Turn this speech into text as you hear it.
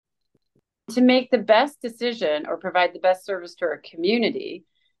to make the best decision or provide the best service to our community,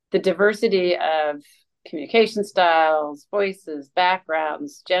 the diversity of communication styles, voices,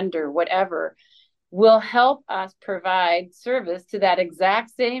 backgrounds, gender, whatever, will help us provide service to that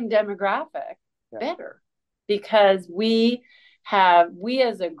exact same demographic better, because we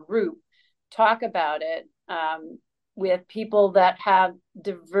as a group talk about it with people that have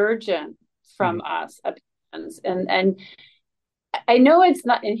divergent from us opinions. And I know it's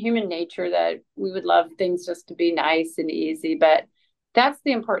not in human nature that we would love things just to be nice and easy, but that's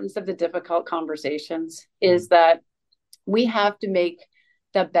the importance of the difficult conversations, is that we have to make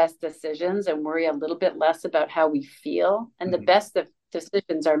the best decisions and worry a little bit less about how we feel. And the best of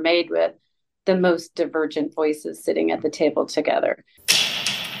decisions are made with the most divergent voices sitting at the table together.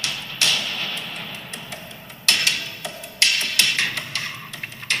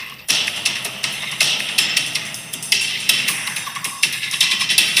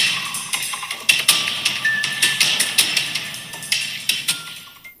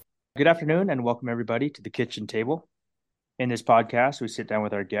 Good afternoon and welcome everybody to the kitchen table. In this podcast, we sit down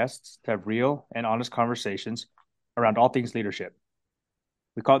with our guests to have real and honest conversations around all things leadership.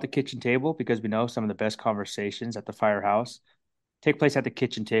 We call it the kitchen table because we know some of the best conversations at the firehouse take place at the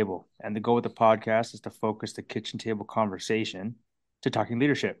kitchen table. And the goal of the podcast is to focus the kitchen table conversation to talking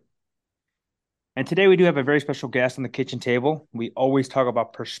leadership. And today we do have a very special guest on the kitchen table. We always talk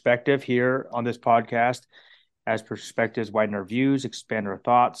about perspective here on this podcast, as perspectives widen our views, expand our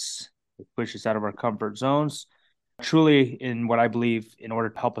thoughts, it pushes us out of our comfort zones. Truly, in what I believe, in order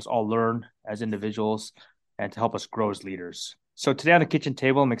to help us all learn as individuals and to help us grow as leaders. So today on the kitchen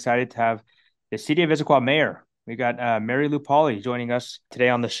table, I'm excited to have the City of Issaquah Mayor. We got Mary Lou Pauly joining us today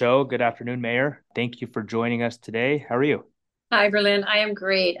on the show. Good afternoon, Mayor. Thank you for joining us today. How are you? Hi, Berlin. I am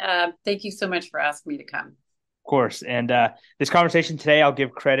great. Thank you so much for asking me to come. Of course. And this conversation today, I'll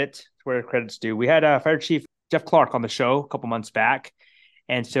give credit where credit's due. We had Fire Chief Jeff Clark on the show a couple months back.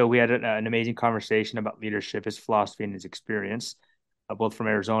 And so we had an amazing conversation about leadership, his philosophy, and his experience, both from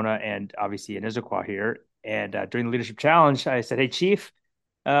Arizona and obviously in Issaquah here. And during the leadership challenge, I said, "Hey, Chief,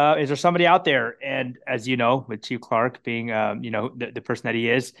 is there somebody out there?" And as you know, with Chief Clark being, the person that he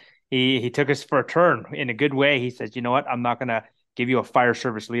is, he took us for a turn in a good way. He says, "You know what? I'm not going to give you a fire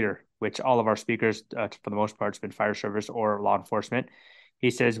service leader," which all of our speakers, for the most part, has been fire service or law enforcement. He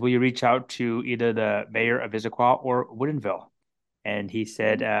says, "Will you reach out to either the mayor of Issaquah or Woodinville?" And he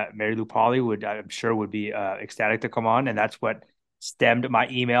said, Mary Lou Pauly I'm sure, would be ecstatic to come on. And that's what stemmed my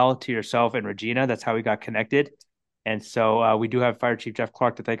email to yourself and Regina. That's how we got connected. And so we do have Fire Chief Jeff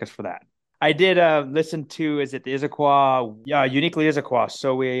Clark to thank us for that. I did listen to, is it the Issaquah? Yeah, Uniquely Issaquah.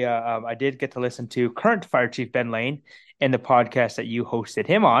 So I did get to listen to current Fire Chief Ben Lane and the podcast that you hosted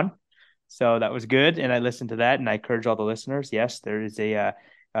him on. So that was good. And I listened to that, and I encourage all the listeners. Yes, there is a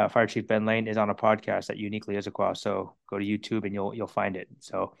Fire Chief Ben Lane is on a podcast at Uniquely Issaquah. So go to YouTube and you'll find it.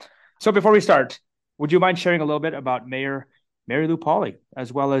 So before we start, would you mind sharing a little bit about Mayor Mary Lou Pauly,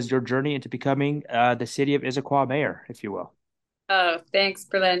 as well as your journey into becoming the City of Issaquah mayor, if you will? Oh, thanks,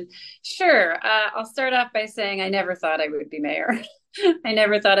 Berlin. Sure. I'll start off by saying I never thought I would be mayor. I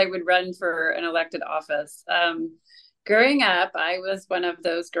never thought I would run for an elected office. Growing up, I was one of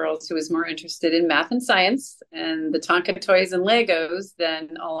those girls who was more interested in math and science and the Tonka toys and Legos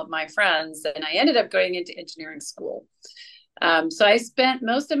than all of my friends. And I ended up going into engineering school. So I spent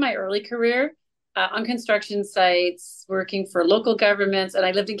most of my early career on construction sites, working for local governments. And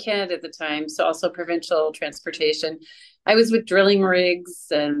I lived in Canada at the time, so also provincial transportation. I was with drilling rigs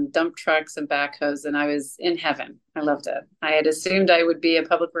and dump trucks and backhoes, and I was in heaven. I loved it. I had assumed I would be a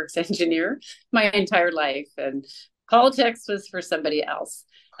public works engineer my entire life, and politics was for somebody else.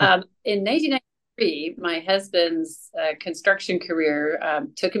 In 1993, my husband's construction career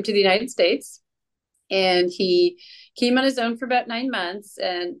took him to the United States, and he came on his own for about 9 months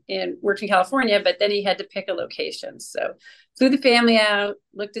and worked in California, but then he had to pick a location. So flew the family out,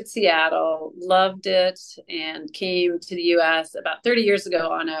 looked at Seattle, loved it, and came to the US about 30 years ago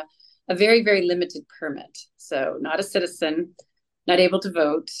on a very, very limited permit. So not a citizen, not able to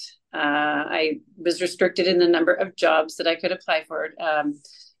vote. I was restricted in the number of jobs that I could apply for.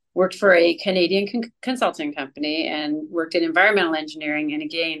 Worked for a Canadian consulting company and worked in environmental engineering. And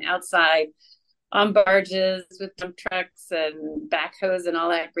again, outside on barges with dump trucks and backhoes and all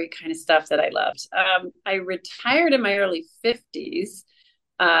that great kind of stuff that I loved. I retired in my early 50s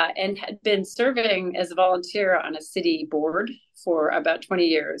and had been serving as a volunteer on a city board for about 20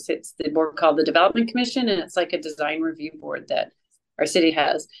 years. It's the board called the Development Commission, and it's like a design review board that our city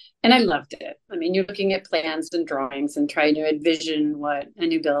has. And I loved it. I mean, you're looking at plans and drawings and trying to envision what a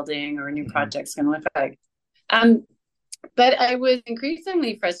new building or a new project's going to look like. But I was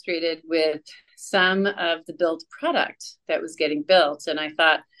increasingly frustrated with some of the built product that was getting built. And I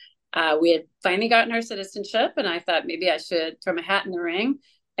thought we had finally gotten our citizenship. And I thought maybe I should throw my hat in the ring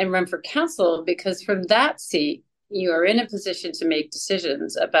and run for council, because from that seat, you are in a position to make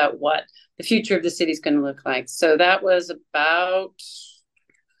decisions about what the future of the city is going to look like. So that was about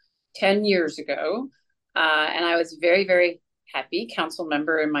 10 years ago. And I was very, very happy council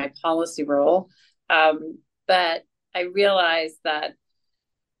member in my policy role. But I realized that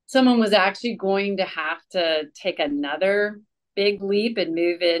someone was actually going to have to take another big leap and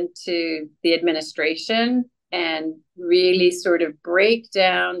move into the administration and really sort of break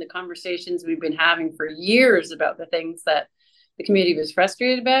down the conversations we've been having for years about the things that the community was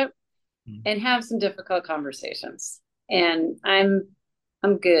frustrated about, and have some difficult conversations. And I'm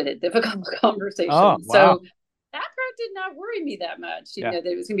good at difficult Oh, conversations. wow. So that part did not worry me that much, Yeah. that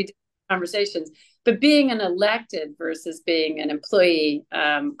it was going to be conversations. But being an elected versus being an employee,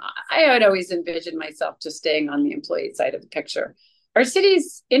 I had always envisioned myself just staying on the employee side of the picture. Our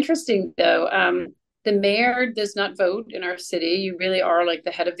city's interesting, though. The mayor does not vote in our city. You really are like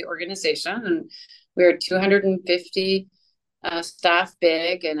the head of the organization. And we're 250 staff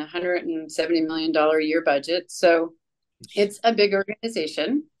big and $170 million a year budget. So it's a big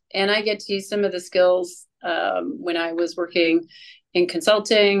organization. And I get to use some of the skills when I was working in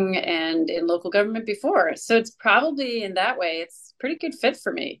consulting and in local government before. So it's probably in that way, it's a pretty good fit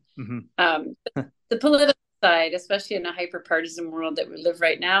for me. Mm-hmm. The political side, especially in a hyper partisan world that we live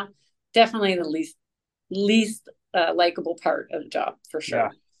right now, definitely the least likable part of the job for Yeah.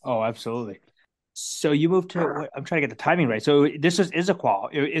 sure. Oh, absolutely. So you moved to, I'm trying to get the timing right. So this is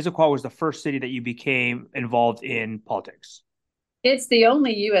Issaquah. Issaquah was the first city that you became involved in politics. It's the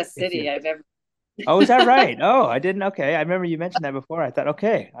only U.S. It's city you. I've ever. Oh, is that right? Oh, I didn't. Okay. I remember you mentioned that before. I thought,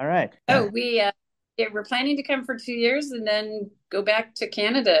 okay. All right. Oh, we're planning to come for 2 years and then go back to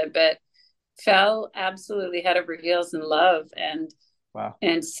Canada, but fell absolutely head over heels in love Wow.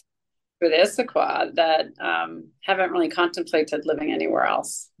 and for the Issaquah that haven't really contemplated living anywhere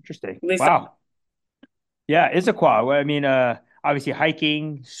else. Interesting. At least Wow. Yeah, Issaquah. Well, I mean, obviously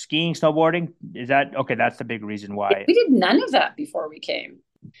hiking, skiing, snowboarding. Is that okay? That's the big reason why. we did none of that before we came.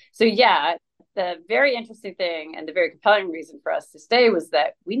 So yeah, the very interesting thing and the very compelling reason for us to stay was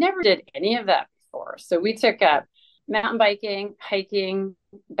that we never did any of that before. So we took up mountain biking, hiking,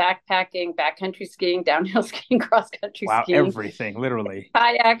 backpacking, backcountry skiing, downhill skiing, cross country Wow, skiing, everything, literally.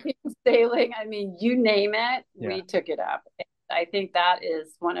 kayaking, sailing. I mean, you name it, Yeah. we took it up. I think that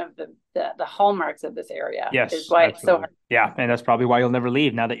is one of the hallmarks of this area, is Yes, why it's so absolutely. hard. Yeah, and that's probably why you'll never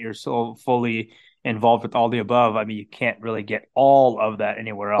leave now that you're so fully involved with all the above. I mean, you can't really get all of that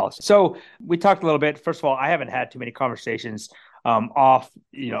anywhere else. So we talked a little bit. First of all, I haven't had too many conversations off,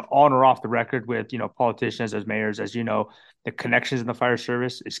 on or off the record with, politicians as mayors. As you know, the connections in the fire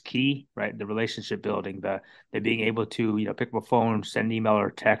service is key, right? The relationship building, the being able to, pick up a phone, send an email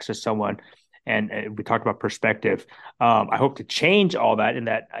or text to someone. And we talked about perspective. I hope to change all that in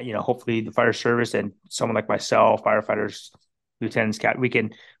that, hopefully the fire service and someone like myself, firefighters, lieutenants, we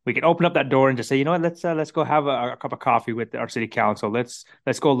can open up that door and just say, you know what, let's go have a cup of coffee with our city council. Let's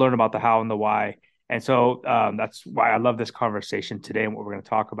go learn about the how and the why. And so that's why I love this conversation today and what we're going to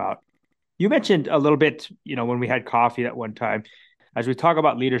talk about. You mentioned a little bit, when we had coffee at one time, as we talk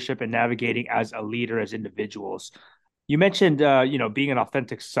about leadership and navigating as a leader, as individuals. You mentioned, being an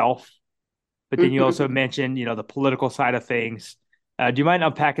authentic self, but then you also Mm-hmm. mentioned, the political side of things. Do you mind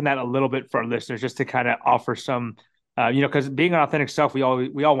unpacking that a little bit for our listeners, just to kind of offer some, because being an authentic self, we all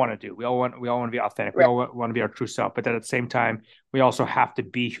want to do. We all want to be authentic. We Right. all want to be our true self. But then at the same time, we also have to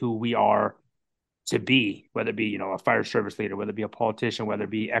be who we are to be, whether it be, a fire service leader, whether it be a politician, whether it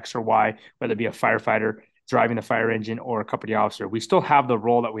be X or Y, whether it be a firefighter driving the fire engine or a company officer. We still have the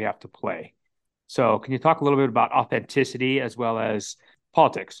role that we have to play. So can you talk a little bit about authenticity as well as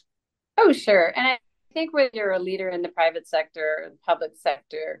politics? Oh, sure. And I think whether you're a leader in the private sector or the public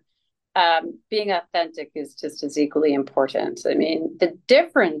sector, being authentic is just as equally important. I mean, the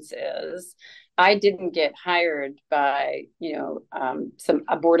difference is I didn't get hired by,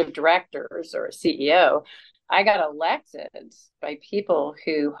 a board of directors or a CEO. I got elected by people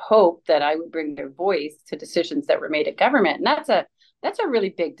who hoped that I would bring their voice to decisions that were made at government. And that's a really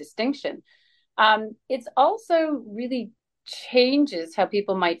big distinction. It's also really changes how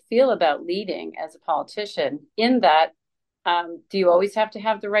people might feel about leading as a politician, in that do you always have to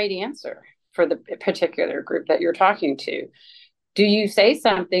have the right answer for the particular group that you're talking to? Do you say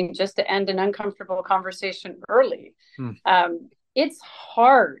something just to end an uncomfortable conversation early? Hmm. It's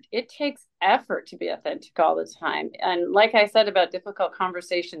hard. It takes effort to be authentic all the time. And like I said about difficult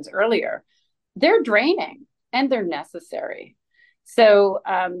conversations earlier, they're draining. and they're necessary. So,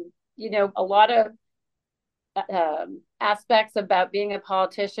 a lot of aspects about being a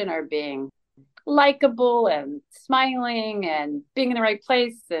politician are being likable and smiling and being in the right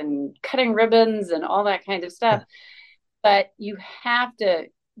place and cutting ribbons and all that kind of stuff. But you have to,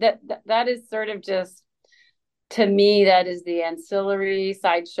 that is sort of just, to me, that is the ancillary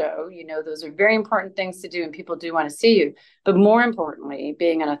sideshow. Those are very important things to do, and people do want to see you. But more importantly,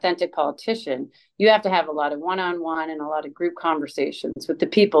 being an authentic politician, you have to have a lot of one-on-one and a lot of group conversations with the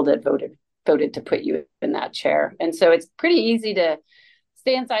people that voted to put you in that chair. And so it's pretty easy to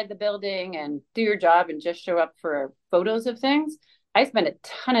stay inside the building and do your job and just show up for photos of things. I spend a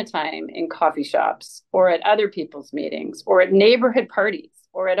ton of time in coffee shops or at other people's meetings or at neighborhood parties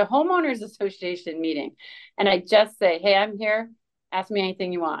or at a homeowners association meeting. And I just say, hey, I'm here. Ask me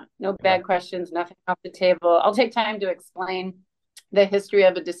anything you want. No bad questions, nothing off the table. I'll take time to explain the history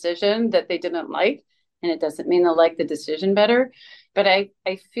of a decision that they didn't like. And it doesn't mean they'll like the decision better. But I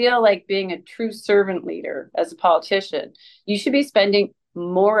feel like being a true servant leader as a politician, you should be spending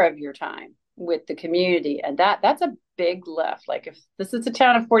more of your time with the community. And that's a big lift. Like if this is a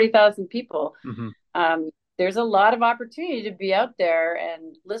town of 40,000 people, there's a lot of opportunity to be out there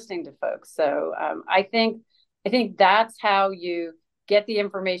and listening to folks. So I think that's how you get the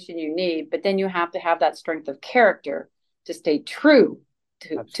information you need, but then you have to have that strength of character to stay true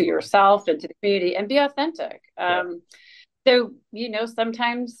to yourself and to the community and be authentic. So,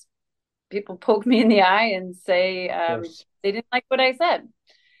 sometimes people poke me in the eye and say they didn't like what I said.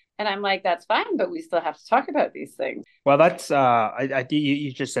 And I'm like, that's fine, but we still have to talk about these things. Well, that's I think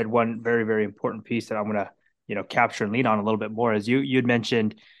you just said one very, very important piece that I'm gonna, capture and lean on a little bit more. As you'd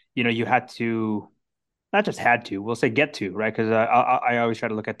mentioned, you had to, not just had to, we'll say get to, right? Because I always try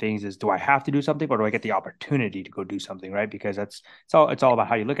to look at things as, do I have to do something or do I get the opportunity to go do something, right? Because it's all about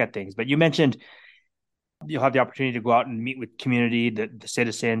how you look at things. But you mentioned you'll have the opportunity to go out and meet with community, the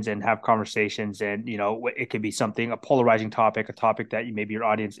citizens, and have conversations. And it could be something, a polarizing topic, a topic that maybe your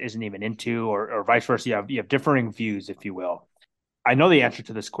audience isn't even into, or vice versa. You have differing views, if you will. I know the answer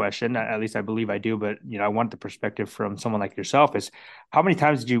to this question, at least I believe I do, but I want the perspective from someone like yourself. Is how many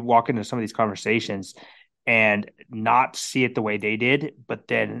times did you walk into some of these conversations and not see it the way they did, but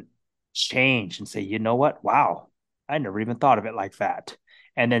then change and say, you know what? Wow, I never even thought of it like that.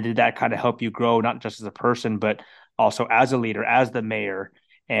 And then did that kind of help you grow, not just as a person, but also as a leader, as the mayor?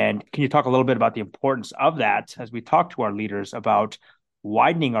 And can you talk a little bit about the importance of that as we talk to our leaders about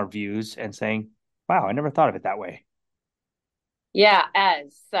widening our views and saying, wow, I never thought of it that way? Yeah,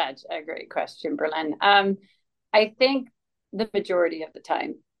 as such a great question, Berlin. I think the majority of the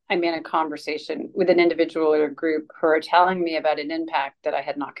time I'm in a conversation with an individual or a group who are telling me about an impact that I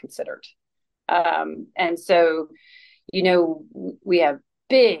had not considered. And so, we have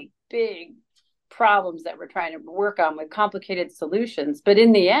big, big problems that we're trying to work on with complicated solutions. But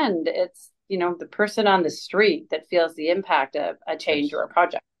in the end, it's, the person on the street that feels the impact of a change or a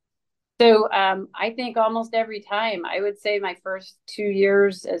project. So I think almost every time, I would say my first 2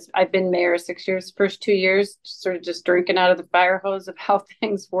 years, as I've been mayor 6 years, first 2 years, sort of just drinking out of the fire hose of how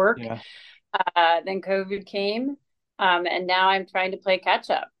things work. Yeah. Then COVID came, and now I'm trying to play catch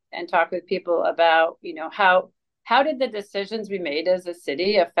up and talk with people about, how did the decisions we made as a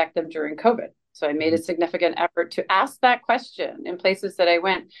city affect them during COVID? So I made a significant effort to ask that question in places that I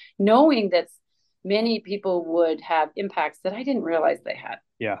went, knowing that many people would have impacts that I didn't realize they had.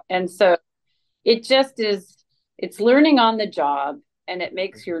 Yeah. And so it just is, it's learning on the job, and it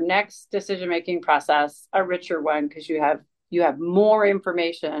makes your next decision-making process a richer one because you have more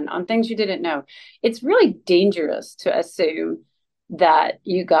information on things you didn't know. It's really dangerous to assume that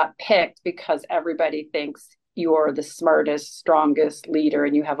you got picked because everybody thinks you're the smartest, strongest leader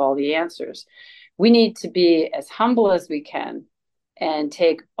and you have all the answers. We need to be as humble as we can and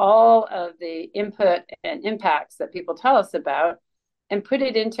take all of the input and impacts that people tell us about and put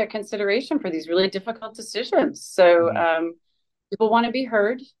it into consideration for these really difficult decisions. So people want to be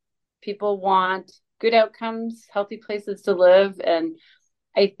heard. People want good outcomes, healthy places to live. And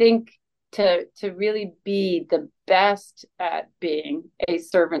I think to really be the best at being a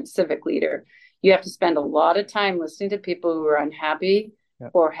servant civic leader, you have to spend a lot of time listening to people who are unhappy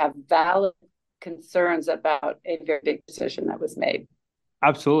or have valid concerns about a very big decision that was made.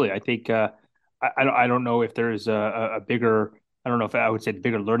 Absolutely. I think I don't know if there's a bigger, I don't know if I would say the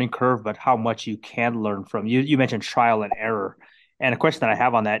bigger learning curve, but how much you can learn from. You mentioned trial and error, and a question that I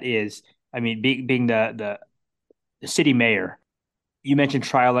have on that is, I mean, being the city mayor, you mentioned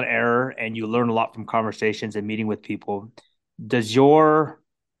trial and error, and you learn a lot from conversations and meeting with people. Does your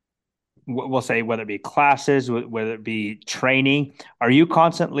we'll say whether it be classes, whether it be training, are you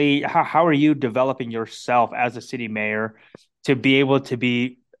constantly, how are you developing yourself as a city mayor to be able to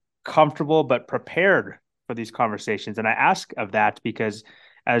be comfortable but prepared for these conversations? And I ask of that because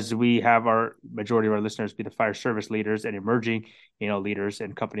as we have our majority of our listeners be the fire service leaders and emerging, leaders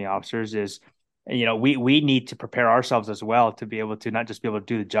and company officers, is we need to prepare ourselves as well to be able to not just be able to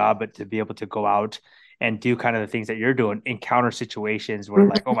do the job, but to be able to go out and do kind of the things that you're doing, encounter situations where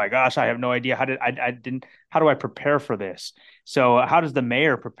like, oh my gosh, I have no idea how do I prepare for this? So how does the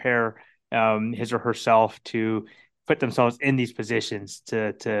mayor prepare his or herself to put themselves in these positions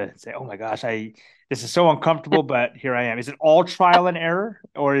to say, oh my gosh, this is so uncomfortable, but here I am. Is it all trial and error,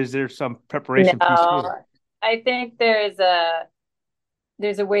 or is there some preparation piece too? No, I think there's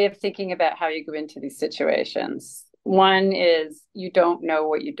a way of thinking about how you go into these situations. One is you don't know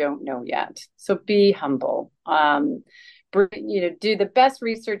what you don't know yet. So be humble. Do the best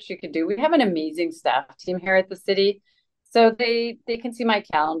research you can do. We have an amazing staff team here at the city. So they can see my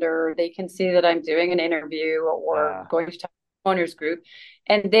calendar, they can see that I'm doing an interview or Uh, going to talk to owners group,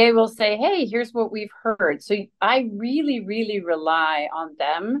 and they will say, hey, here's what we've heard. So I really, really rely on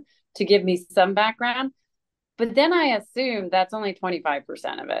them to give me some background. But then I assume that's only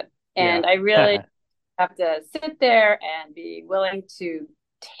 25% of it. yeah. And I really have to sit there and be willing to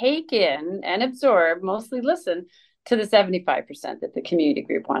take in and absorb, mostly listen to the 75% that the community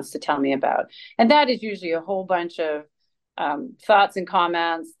group wants to tell me about. And that is usually a whole bunch of thoughts and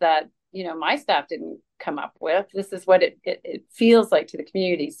comments that, my staff didn't come up with. This is what it feels like to the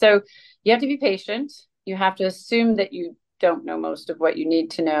community. So you have to be patient. You have to assume that you don't know most of what you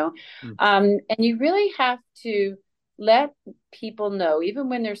need to know. Mm. And you really have to let people know, even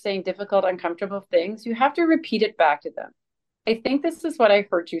when they're saying difficult, uncomfortable things, you have to repeat it back to them. I think this is what I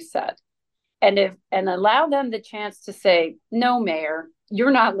heard you said. And allow them the chance to say, no, Mayor,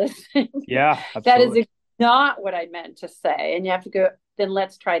 you're not listening. Yeah, That is absolutely. not what I meant to say. And you have to go, then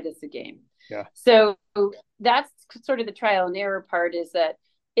let's try this again. Yeah. So that's sort of the trial and error part, is that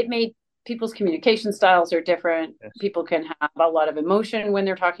it made people's communication styles are different. Yes. People can have a lot of emotion when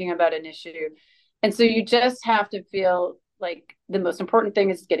they're talking about an issue. And so you just have to feel like the most important thing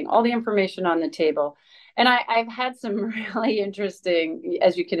is getting all the information on the table. And I've had some really interesting,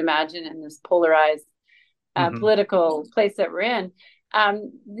 as you can imagine, in this polarized Hmm. political place that we're in.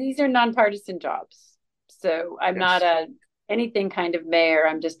 These are nonpartisan jobs. So I'm not Yes. anything kind of mayor.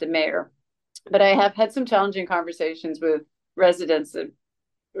 I'm just a mayor. But I have had some challenging conversations with residents that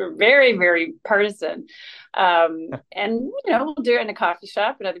are very, very partisan. And, we'll do it in a coffee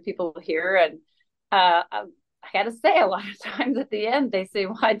shop and other people here. And I got to say, a lot of times at the end, they say,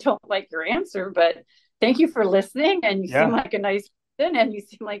 well, I don't like your answer, but thank you for listening. And you seem Yeah. like a nice person and you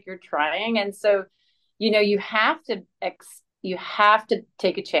seem like you're trying. And so, you have to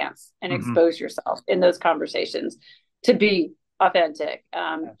take a chance and Hmm. expose yourself in those conversations to be authentic.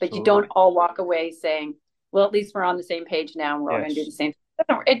 But you don't Absolutely. all walk away saying, well, at least we're on the same page now and we're all going to do the Yes. same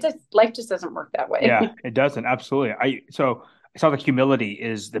thing. Life just doesn't work that way. Yeah, it doesn't. Absolutely. So it sounds like humility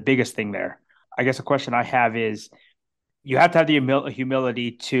is the biggest thing there. I guess a question I have is you have to have the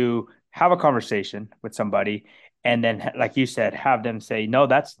humility to have a conversation with somebody and then, like you said, have them say, no,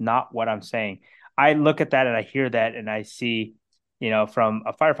 that's not what I'm saying. I look at that and I hear that and I see, from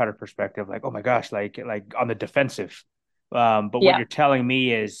a firefighter perspective, like, oh my gosh, like on the defensive. But what Yeah. you're telling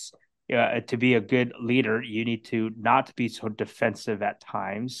me is to be a good leader, you need to not be so defensive at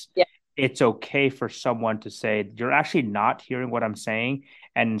times. Yeah. It's okay for someone to say, you're actually not hearing what I'm saying.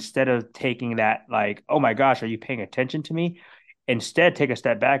 And instead of taking that, like, oh my gosh, are you paying attention to me? Instead, take a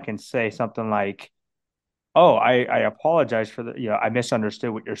step back and say something like, oh, I apologize for I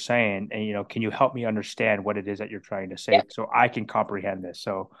misunderstood what you're saying. And, can you help me understand what it is that you're trying to Yeah. say so I can comprehend this?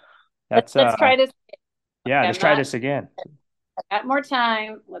 So that's, Let's try this. yeah, I'm let's try not this again. got more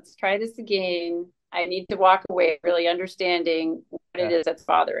time. Let's try this again. I need to walk away really understanding what it Yeah, is that's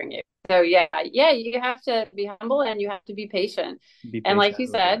bothering you. So yeah, you have to be humble and you have to be patient. be And patient. like I you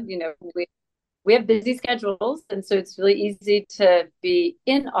love that. said, we have busy schedules, and so it's really easy to be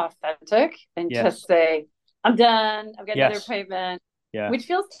inauthentic and just Yes. say, I'm done. I've got another Yes. appointment, Yeah. which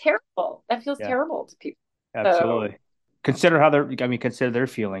feels terrible. That feels Yeah. terrible to people. So, Absolutely. Consider their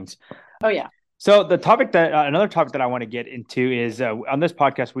feelings. oh yeah. So the topic that another topic that I want to get into is on this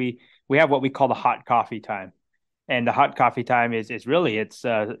podcast we have what we call the hot coffee time, and the hot coffee time is really it's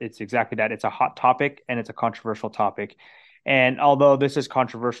exactly that. It's a hot topic and it's a controversial topic, and although this is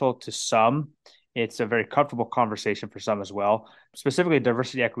controversial to some, it's a very comfortable conversation for some as well. Specifically,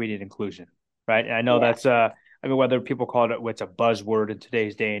 diversity, equity, and inclusion, right? And I know Yeah. that's I mean whether people call it's a buzzword in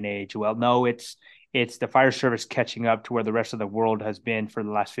today's day and age. Well, no, It's the fire service catching up to where the rest of the world has been for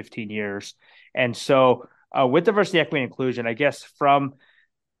the last 15 years. And so, with diversity, equity, and inclusion, I guess from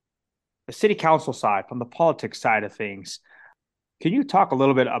the city council side, from the politics side of things, can you talk a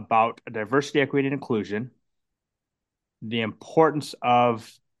little bit about diversity, equity, and inclusion, the importance of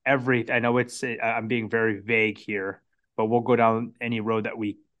I know I'm being very vague here, but we'll go down any road that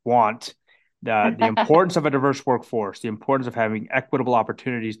we want. The importance of a diverse workforce, the importance of having equitable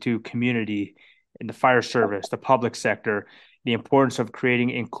opportunities to community in the fire service, the public sector, the importance of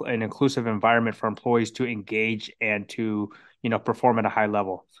creating an inclusive environment for employees to engage and to, perform at a high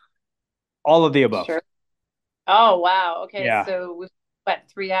level. All of the above. Sure. Oh, wow. Okay. Yeah. So we've, what,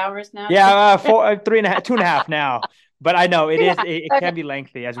 3 hours now Yeah, together? 3.5, 2.5 now. But I know it Yeah. is. It Okay. can be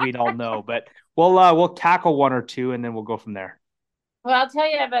lengthy, as we all know. But we'll tackle one or two, and then we'll go from there. Well, I'll tell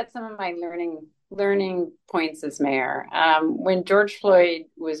you about some of my learning points as mayor. When George Floyd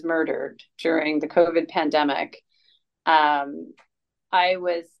was murdered during the COVID pandemic, um, I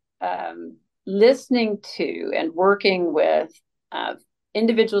was listening to and working with uh,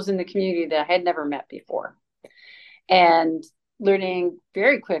 individuals in the community that I had never met before, and learning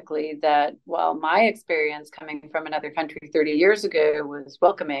very quickly that while my experience coming from another country 30 years ago was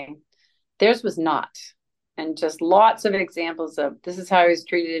welcoming, theirs was not. And just lots of examples of this is how I was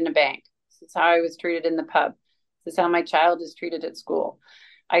treated in a bank. This is how I was treated in the pub. This is how my child is treated at school.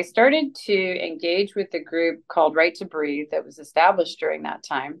 I started to engage with a group called Right to Breathe that was established during that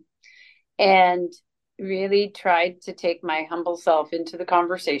time, and really tried to take my humble self into the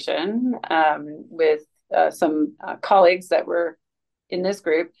conversation with some colleagues that were in this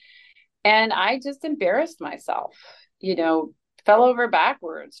group. And I just embarrassed myself, you know, fell over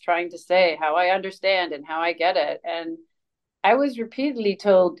backwards trying to say how I understand and how I get it. And I was repeatedly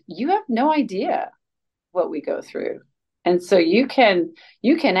told, you have no idea what we go through. And so you can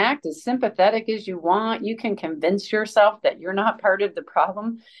act as sympathetic as you want. You can convince yourself that you're not part of the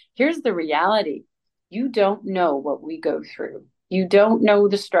problem. Here's the reality. You don't know what we go through. You don't know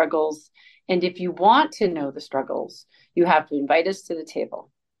the struggles. And if you want to know the struggles, you have to invite us to the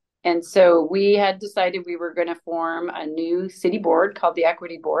table. And so we had decided we were going to form a new city board called the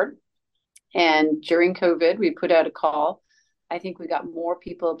Equity Board. And during COVID, we put out a call. I think we got more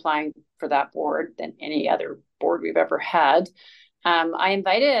people applying for that board than any other board we've ever had. I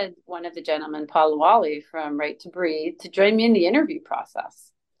invited one of the gentlemen, Paul Wally from Right to Breathe, to join me in the interview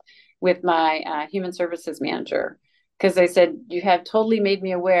process with my human services manager, because I said, you have totally made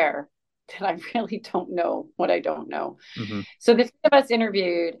me aware that I really don't know what I don't know. Mm-hmm. So the three of us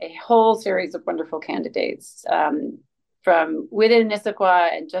interviewed a whole series of wonderful candidates from within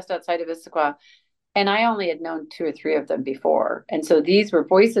Issaquah and just outside of Issaquah. And I only had known two or three of them before. And so these were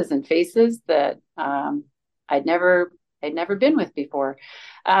voices and faces that I'd never been with before.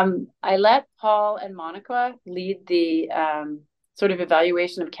 I let Paul and Monica lead the sort of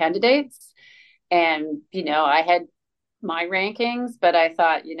evaluation of candidates. And, you know, I had my rankings, but I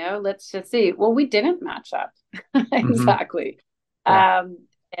thought, you know, let's just see. Well, we didn't match up. Mm-hmm. Exactly. Yeah.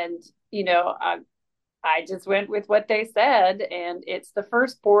 And, you know, I just went with what they said. And it's the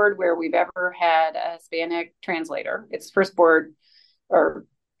first board where we've ever had a Hispanic translator. It's the first board or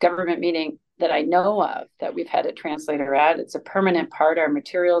government meeting that I know of that we've had a translator at. It's a permanent part. Our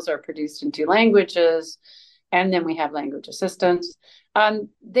materials are produced in two languages. And then we have language assistants.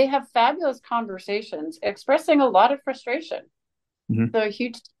 They have fabulous conversations expressing a lot of frustration. Mm-hmm. So a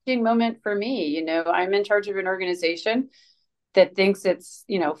huge teaching moment for me. You know, I'm in charge of an organization that thinks it's,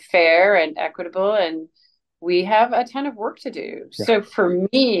 you know, fair and equitable, and we have a ton of work to do. Yeah. So for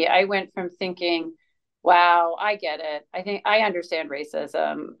me, I went from thinking, wow, I get it. I think I understand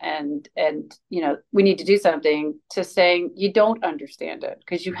racism and you know, we need to do something, to saying you don't understand it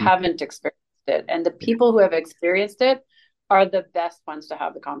because you Mm-hmm. haven't experienced it. And the people who have experienced it are the best ones to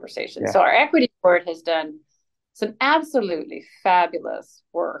have the conversation. Yeah. So our equity board has done some absolutely fabulous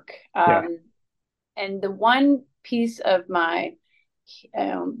work. Yeah. And the one piece of my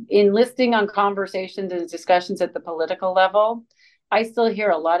enlisting on conversations and discussions at the political level, I still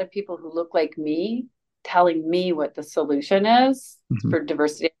hear a lot of people who look like me telling me what the solution is Mm-hmm. for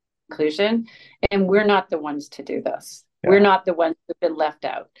diversity and inclusion. And we're not the ones to do this. Yeah. We're not the ones who've been left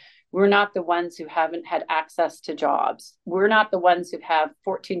out. We're not the ones who haven't had access to jobs. We're not the ones who have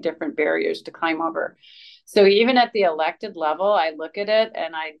 14 different barriers to climb over. So even at the elected level, I look at it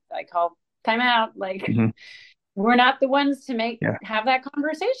and I call time out. Like, Mm-hmm. we're not the ones to Yeah. have that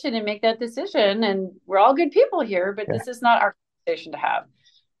conversation and make that decision. And we're all good people here, but Yeah. this is not our conversation to have.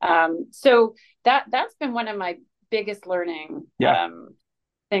 So that's been one of my biggest learning Yeah.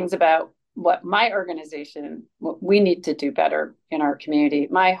 things about what my organization, what we need to do better in our community.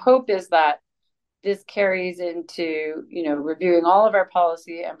 My hope is that this carries into, reviewing all of our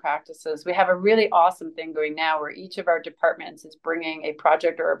policy and practices. We have a really awesome thing going now where each of our departments is bringing a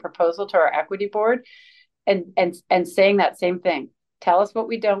project or a proposal to our equity board and saying that same thing. Tell us what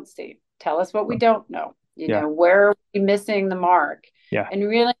we don't see. Tell us what we don't know. Yeah. Where are we missing the mark? Yeah. And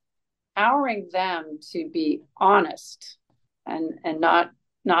really empowering them to be honest and not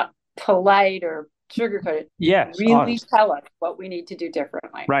polite or sugarcoat it. Yes, Really honest. tell us what we need to do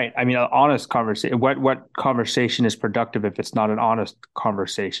differently. Right. I mean, an honest conversation. What conversation is productive if it's not an honest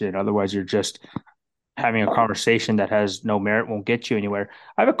conversation? Otherwise, you're just having a conversation that has no merit, won't get you anywhere.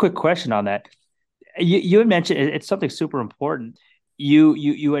 I have a quick question on that. You had mentioned it's something super important.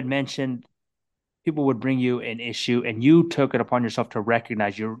 You had mentioned people would bring you an issue, and you took it upon yourself to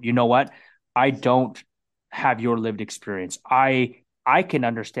recognize you know what? I don't have your lived experience. I can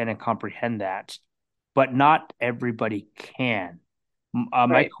understand and comprehend that, but not everybody can. My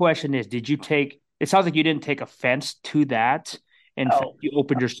Right. question is, did you take, it sounds like you didn't take offense to that. In fact, Oh, you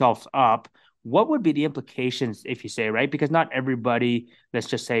opened yourself up. What would be the implications if you say, right? Because not everybody, let's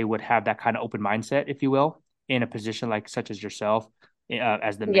just say, would have that kind of open mindset, if you will, in a position like such as yourself,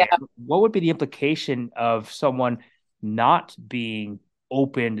 as the mayor. yeah. What would be the implication of someone not being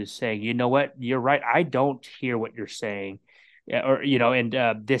open to saying, you know what, you're right, I don't hear what you're saying, or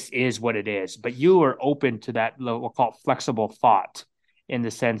and this is what it is. But you are open to that, we'll call it flexible thought, in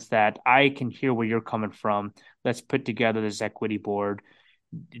the sense that I can hear where you're coming from. Let's put together this equity board.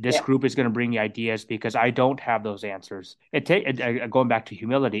 This Yeah. group is going to bring you ideas because I don't have those answers. Going back to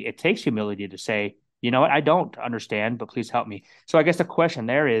humility. It takes humility to say, you know what, I don't understand, but please help me. So I guess the question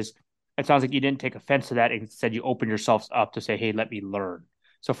there is, it sounds like you didn't take offense to that. Instead, you open yourselves up to say, hey, let me learn.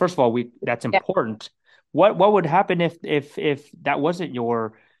 So first of all, we that's Yeah. important. What would happen if that wasn't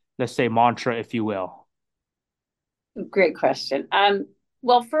your, let's say, mantra, if you will? Great question.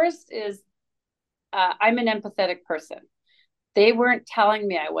 Well, first is I'm an empathetic person. They weren't telling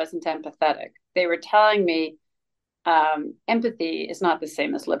me I wasn't empathetic. They were telling me empathy is not the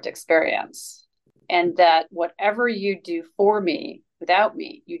same as lived experience, and that whatever you do for me without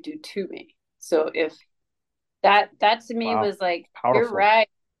me, you do to me. So if that to me Wow, was like, you're powerful. right.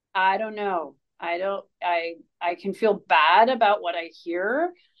 I don't know. I can feel bad about what I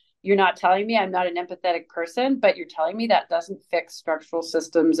hear. You're not telling me I'm not an empathetic person, but you're telling me that doesn't fix structural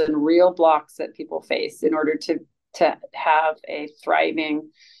systems and real blocks that people face in order to have a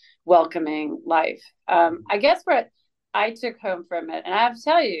thriving, welcoming life. I guess what I took home from it, and I have to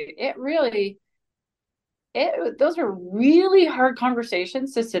tell you, those are really hard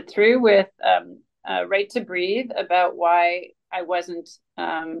conversations to sit through with Right to Breathe about why I wasn't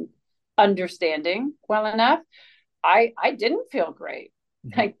understanding well enough. I didn't feel great.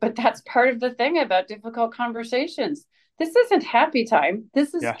 Mhm. Like, but that's part of the thing about difficult conversations. This isn't happy time.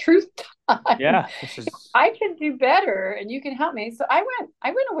 This is Yeah, truth time. yeah. This is I can do better and you can help me. So I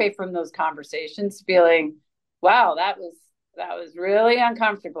went away from those conversations feeling, wow, that was really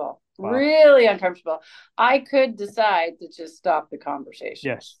uncomfortable. wow. Really uncomfortable. I could decide to just stop the conversations.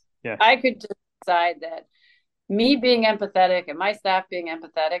 Yes, yes. I could just decide that me being empathetic and my staff being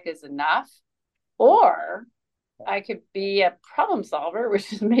empathetic is enough. Or I could be a problem solver,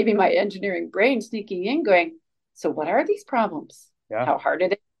 which is maybe my engineering brain sneaking in, going, so what are these problems? Yeah, How hard are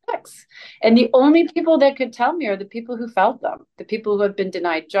they to fix? And yeah. the only people that could tell me are the people who felt them, the people who have been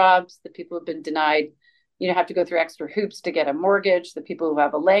denied jobs, the people who have been denied, have to go through extra hoops to get a mortgage, the people who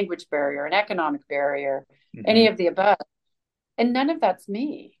have a language barrier, an economic barrier, Hmm. any of the above. And none of that's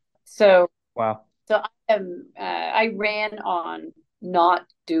me. So Wow. so I ran on not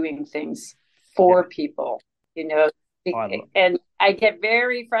doing things Yeah. for people, you know, Oh, and I get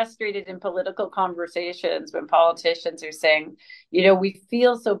very frustrated in political conversations when politicians are saying, we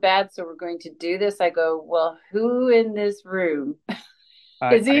feel so bad, so we're going to do this. I go, well, who in this room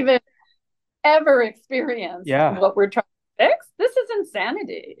I, has I, even ever experienced yeah. what we're trying to fix? This is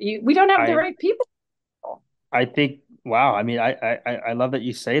insanity. We don't have the I, right people. I think. Wow. I mean, I love that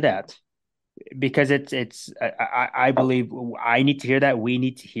you say that, because I believe I need to hear that. We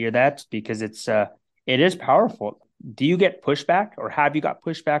need to hear that because it is powerful. Do you get pushback, or have you got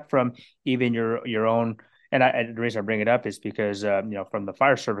pushback from even your own? And the reason I bring it up is because from the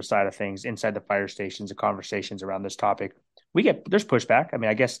fire service side of things, inside the fire stations, the conversations around this topic, there's pushback. I mean,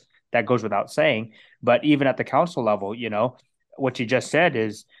 I guess that goes without saying. But even at the council level, what you just said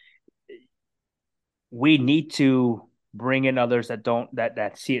is we need to bring in others that don't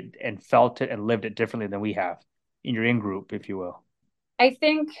that see it and felt it and lived it differently than we have in your in group, if you will. I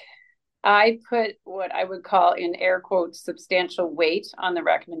think I put what I would call, in air quotes, substantial weight on the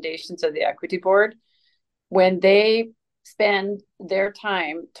recommendations of the equity board when they spend their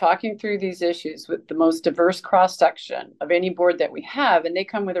time talking through these issues with the most diverse cross section of any board that we have, and they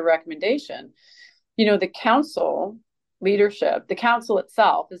come with a recommendation, the council leadership, the council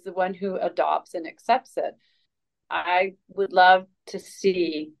itself is the one who adopts and accepts it. I would love to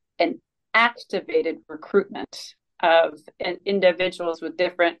see an activated recruitment of individuals with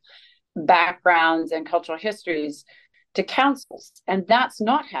different backgrounds and cultural histories to councils. And that's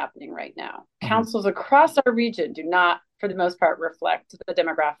not happening right now. Mm-hmm. Councils across our region do not, for the most part, reflect the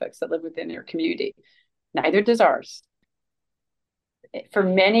demographics that live within their community. Neither does ours. For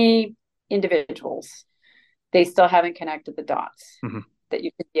many individuals, they still haven't connected the dots. Mm-hmm. That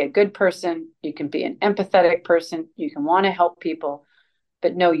you can be a good person, you can be an empathetic person, you can want to help people,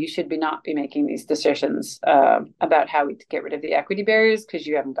 but no, you should not be making these decisions about how we get rid of the equity barriers because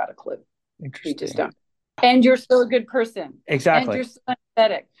you haven't got a clue. You just don't. And you're still a good person. Exactly. And you're still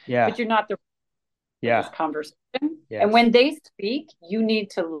empathetic. Yeah. But you're not the this conversation. Yes. And when they speak, you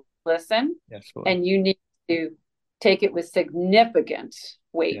need to listen. Absolutely. And you need to take it with significant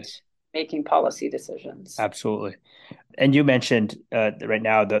weight. Yes. Making policy decisions. Absolutely. And you mentioned right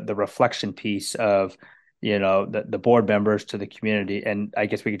now the reflection piece of, the board members to the community. And I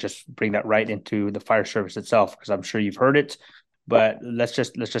guess we could just bring that right into the fire service itself, because I'm sure you've heard it, but let's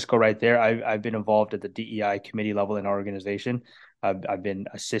just go right there. I've been involved at the DEI committee level in our organization. I've been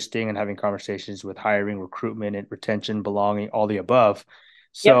assisting and having conversations with hiring, recruitment, and retention, belonging, all the above.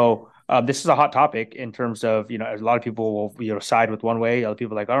 So this is a hot topic in terms of, a lot of people will, side with one way. Other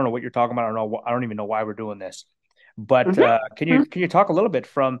people are like, I don't know what you're talking about. I don't even know why we're doing this. But can you talk a little bit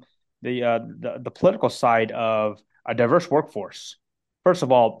from the political side of a diverse workforce? First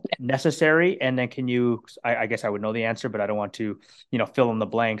of all, necessary, and then I guess I would know the answer, but I don't want to, fill in the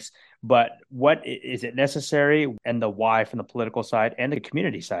blanks. But what is it necessary, and the why from the political side and the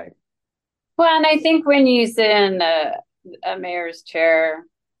community side? Well, and I think when you sit in a mayor's chair,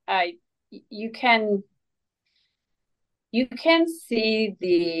 you can see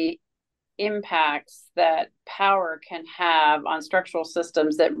the impacts that power can have on structural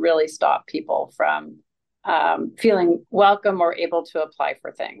systems that really stop people from feeling welcome or able to apply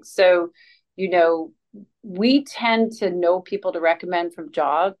for things. So, we tend to know people to recommend for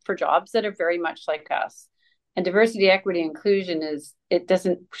jobs that are very much like us. And diversity, equity, inclusion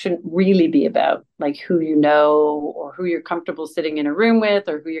shouldn't really be about like who you know or who you're comfortable sitting in a room with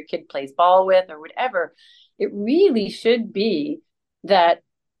or who your kid plays ball with or whatever. It really should be that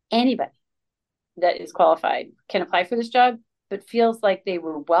anybody that is qualified can apply for this job, but feels like they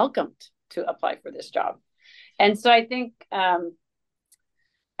were welcomed to apply for this job. And so I think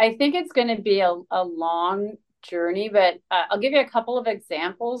it's going to be a long journey, but I'll give you a couple of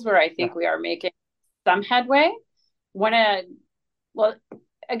examples where I think we are making some headway. A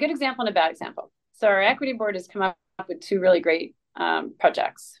good example and a bad example. So our equity board has come up with two really great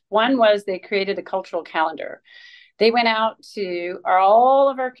projects. One was they created a cultural calendar. They went out to all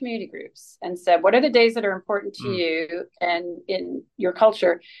of our community groups and said, what are the days that are important to you and in your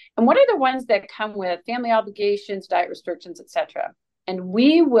culture? And what are the ones that come with family obligations, diet restrictions, etc.? And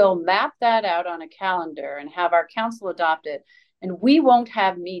we will map that out on a calendar and have our council adopt it. And we won't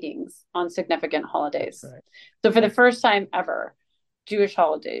have meetings on significant holidays. Right. So for the first time ever, Jewish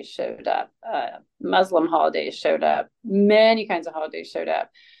holidays showed up, Muslim holidays showed up, many kinds of holidays showed up.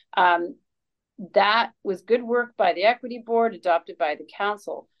 That was good work by the equity board, adopted by the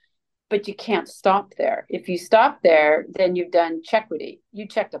council. But you can't stop there. If you stop there, then you've done chequity. You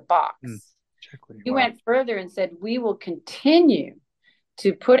checked a box. You went further and said, we will continue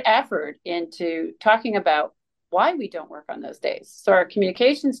to put effort into talking about why we don't work on those days. So our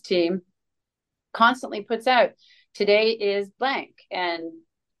communications team constantly puts out, today is blank. And,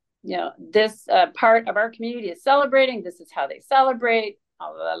 this part of our community is celebrating. This is how they celebrate.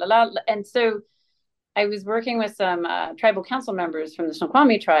 Blah, blah, blah. And so I was working with some tribal council members from the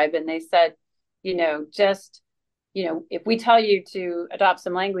Snoqualmie tribe, and they said, if we tell you to adopt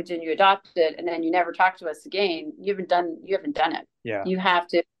some language and you adopt it and then you never talk to us again, you haven't done it. Yeah. You have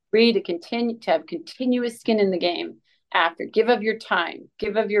to agree to continue to have continuous skin in the game after. Give of your time,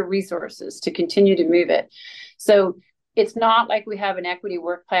 give of your resources to continue to move it. So it's not like we have an equity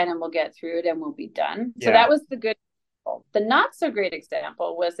work plan and we'll get through it and we'll be done. Yeah. So that was the good example. The not so great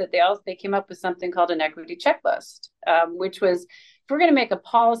example was that they came up with something called an equity checklist, which was, if we're going to make a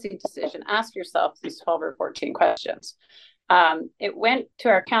policy decision, ask yourself these 12 or 14 questions. It went to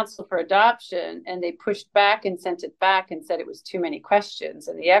our council for adoption, and they pushed back and sent it back and said it was too many questions.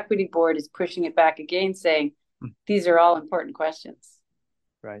 And the equity board is pushing it back again, saying, these are all important questions.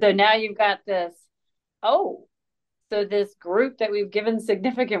 Right. So now you've got this, So this group that we've given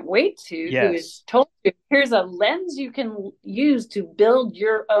significant weight to, who is Yes. told you, here's a lens you can use to build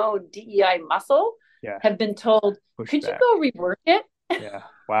your own DEI muscle, Yeah. have been told, Push could you back. go rework it? Yeah.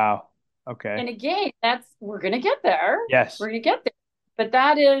 Wow. Okay. And again, we're going to get there. Yes. We're going to get there. But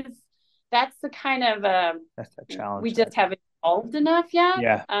that's the kind of, That's that we challenge just there. haven't evolved enough yet.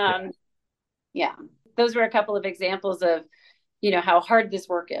 Yeah. Yeah. Yeah. Those were a couple of examples of, how hard this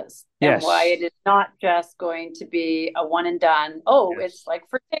work is and why Yes. it is not just going to be a one and done. Oh, it's Yes. like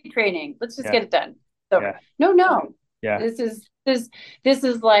first aid training. Let's just Yeah. get it done. So Yeah. no. Yeah. This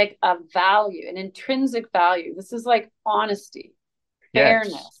is like a value, an intrinsic value. This is like honesty, Yes.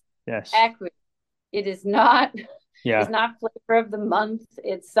 fairness, Yes. equity. It is not it's Yeah. not flavor of the month.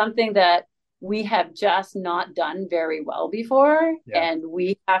 It's something that we have just not done very well before. Yeah. And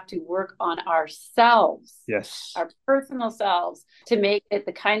we have to work on ourselves, Yes. our personal selves, to make it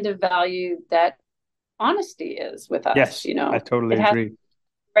the kind of value that honesty is with us. Yes. I totally It has agree.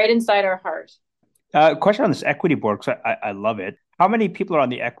 right inside our heart. Question on this equity board, because I love it. How many people are on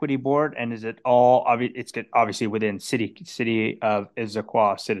the equity board, and is it all it's obviously within city of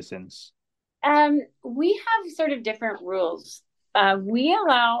Issaquah citizens? We have sort of different rules. We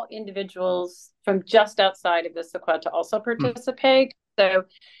allow individuals from just outside of Issaquah to also Hmm. participate. So,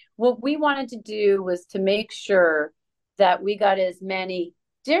 what we wanted to do was to make sure that we got as many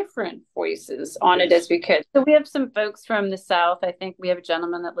different voices on it as Yes. we could. So, we have some folks from the South. I think we have a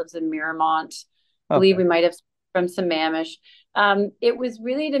gentleman that lives in Miramont. I believe Okay. we might have from Sammamish. It was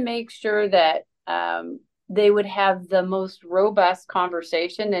really to make sure that they would have the most robust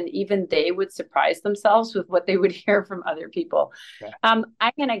conversation, and even they would surprise themselves with what they would hear from other people. Yeah. I'm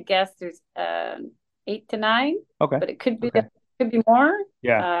gonna guess there's 8 to 9, Okay. but it Okay. could be more.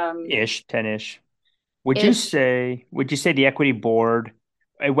 Yeah. Um, Ish, 10-ish. Would you ish. say the equity board,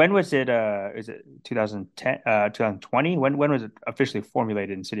 when was it is it 2010 2020? When was it officially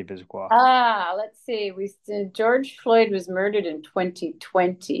formulated in City of Issaquah? Let's see. George Floyd was murdered in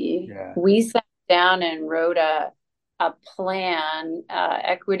 2020. Yeah. We sat down and wrote a plan,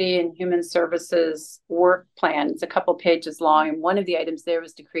 equity and human services work plan. It's a couple pages long, and one of the items there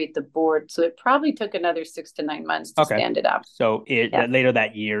was to create the board. So it probably took another 6 to 9 months to Okay. stand it up. So Yeah, later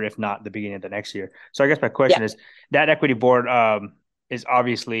that year, if not the beginning of the next year. So I guess my yeah, question is that equity board is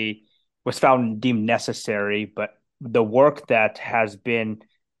obviously was found deemed necessary, but the work that has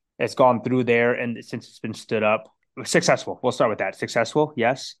gone through there and since it's been stood up, successful. We'll start with that. Successful,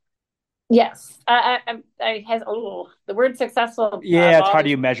 yes. yes. I has the word successful Yeah, it's how do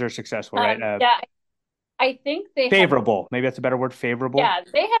bothers you me. measure successful, right? Yeah, I think they have. Favorable. Maybe that's a better word, favorable. Yeah,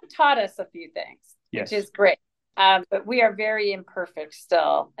 they have taught us a few things, which Yes, is great. But we are very imperfect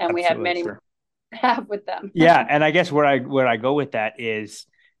still, and we have absolutely. many more Sure. to have with them. Yeah, and I guess where I go with that is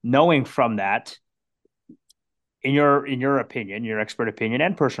knowing from that, in your opinion, your expert opinion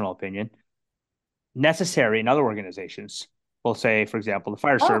and personal opinion, necessary in other organizations. We'll say, for example, the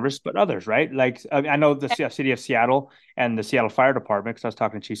fire Oh, service, but others, right? Like I know the city of Seattle and the Seattle Fire Department, because I was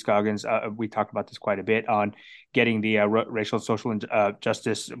talking to Chief Scoggins. We talked about this quite a bit on getting the Racial and Social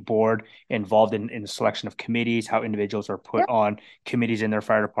Justice Board involved in the selection of committees, how individuals are yeah. put on committees in their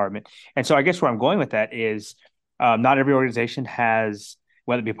fire department. And so I guess where I'm going with that is not every organization has,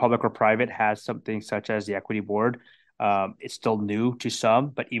 whether it be public or private, has something such as the equity board. It's still new to some,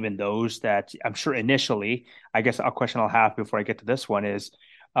 but even those that I'm sure initially, I guess a question I'll have before I get to this one is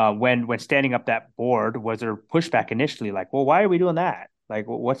when standing up that board, was there pushback initially? Like, well, why are we doing that? Like,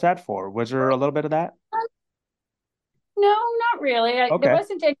 what's that for? Was there a little bit of that? No, not really. There Okay.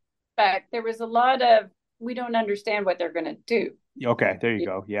 wasn't any feedback. There was a lot of we don't understand what they're going to do. Okay. There you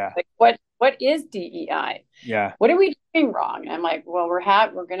go. Yeah. Like what is DEI? Yeah. What are we doing wrong? And I'm like, well, we're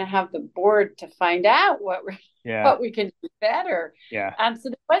going to have the board to find out Yeah. what we can do better. Yeah. So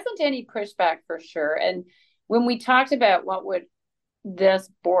there wasn't any pushback for sure. And when we talked about what would this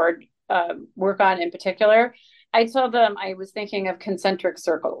board work on in particular, I told them I was thinking of concentric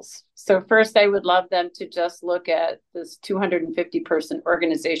circles. So first, I would love them to just look at this 250-person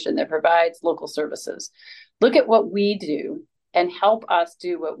organization that provides local services. Look at what we do and help us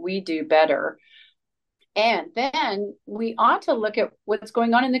do what we do better. And then we ought to look at what's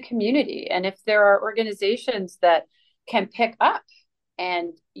going on in the community. And if there are organizations that can pick up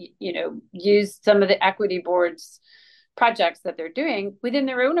and use some of the equity boards projects that they're doing within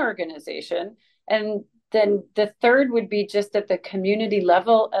their own organization. And then the third would be just at the community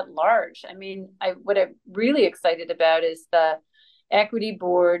level at large. I mean, what I'm really excited about is the equity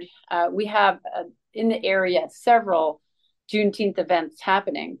board. We have in the area several Juneteenth events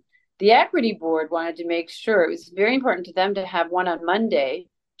happening. The equity board wanted to make sure it was very important to them to have one on Monday,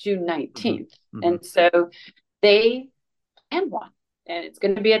 June Hmm. 19th. Hmm. And so they planned one, and it's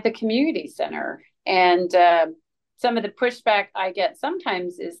going to be at the community center. And some of the pushback I get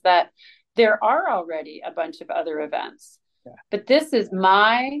sometimes is that there are already a bunch of other events, Yeah. but this is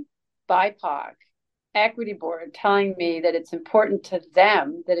my BIPOC equity board telling me that it's important to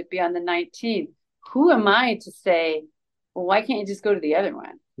them that it be on the 19th. Who am I to say, well, why can't you just go to the other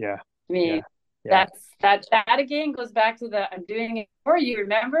one? Yeah. I mean, Yeah. Yeah. that again goes back to the I'm doing it for you.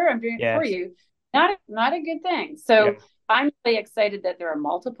 Remember, I'm doing it for Yes. you. Not a good thing. Yeah. So I'm really excited that there are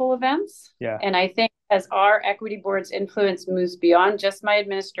multiple events. Yeah. And I think as our equity board's influence moves beyond just my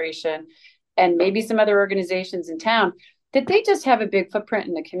administration and maybe some other organizations in town, that they just have a big footprint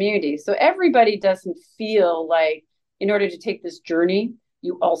in the community. So everybody doesn't feel like in order to take this journey,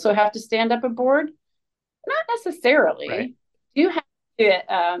 you also have to stand up a board. Not Right. necessarily. You have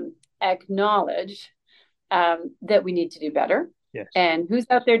to acknowledge that we need to do better Yes. and who's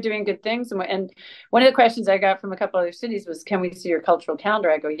out there doing good things. And one of the questions I got from a couple other cities was, can we see your cultural calendar?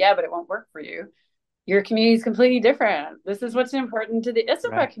 I go, yeah, but it won't work for you. Your community is completely different. This is what's important to the Right.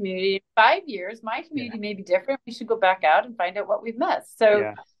 Issaquah community. In 5 years, my Yeah. community may be different. We should go back out and find out what we've missed.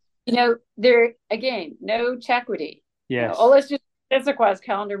 So, Yeah. there again, no chequity. Oh, Yes. let's just Issaquah's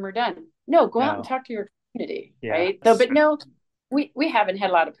calendar and we're done. No, go out and No. talk to your community, Yeah. right? So, but no, we haven't had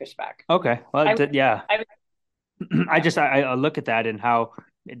a lot of pushback. Okay. Well, I, yeah. I, I yeah, just I look at that and how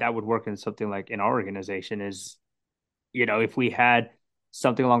that would work in something like in our organization is, if we had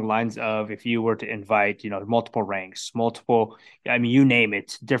something along the lines of if you were to invite, multiple ranks, multiple, I mean, you name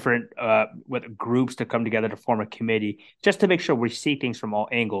it, different with groups to come together to form a committee, just to make sure we see things from all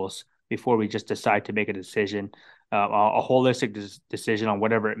angles before we just decide to make a decision, a holistic decision on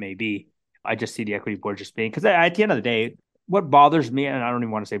whatever it may be. I just see the equity board just being because at the end of the day, what bothers me, and I don't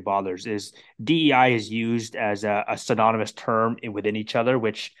even want to say bothers, is DEI is used as a synonymous term within each other,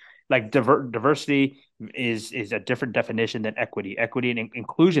 which like diversity is a different definition than equity. Equity and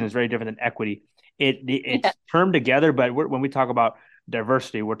inclusion is very different than equity. yeah, It's termed together, but when we talk about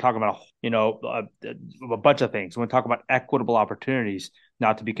diversity, we're talking about a bunch of things. When we talk about equitable opportunities,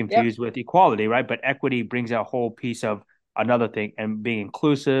 not to be yep, confused with equality, right? But equity brings a whole piece of another thing, and being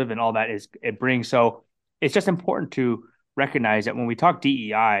inclusive and all that is it brings. So it's just important to recognize that when we talk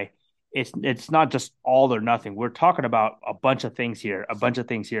DEI, it's not just all or nothing. We're talking about a bunch of things here, a bunch of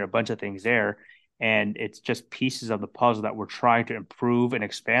things here, a bunch of things there, and it's just pieces of the puzzle that we're trying to improve and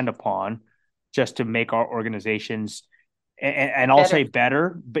expand upon, just to make our organizations and I'll better. say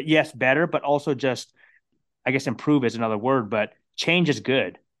better, but yes, better, but also just I guess improve is another word, but change is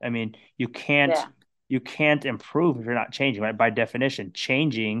good. I mean, Yeah. you can't improve if you're not changing, right? By definition,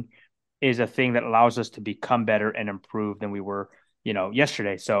 changing is a thing that allows us to become better and improve than we were,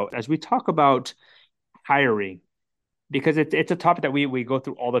 yesterday. So as we talk about hiring, because it's a topic that we go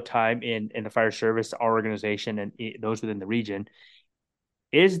through all the time in the fire service, our organization, and those within the region.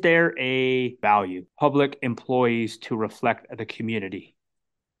 Is there a value public employees to reflect the community?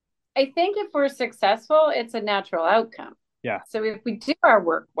 I think if we're successful, it's a natural outcome. Yeah, So if we do our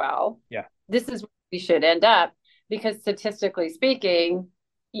work well, yeah, this is where we should end up because statistically speaking,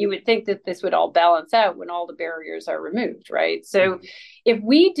 you would think that this would all balance out when all the barriers are removed, right? So mhm, if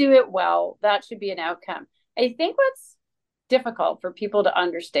we do it well, that should be an outcome. I think what's difficult for people to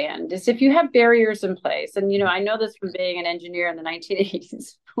understand is if you have barriers in place, and mhm, I know this from being an engineer in the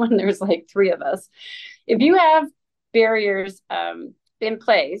 1980s when there was like three of us. If you have barriers in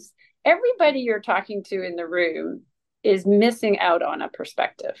place, everybody you're talking to in the room is missing out on a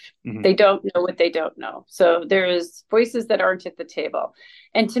perspective. mhm, They don't know what they don't know. So there's voices that aren't at the table.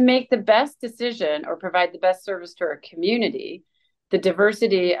 And to make the best decision or provide the best service to our community, the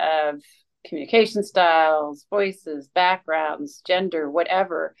diversity of communication styles, voices, backgrounds, gender,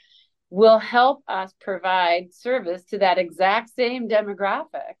 whatever, will help us provide service to that exact same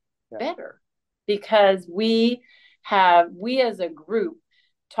demographic yeah, better because we as a group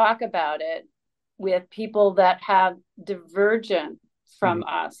talk about it with people that have divergent mhm, from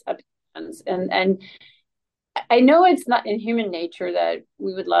us opinions. And I know it's not in human nature that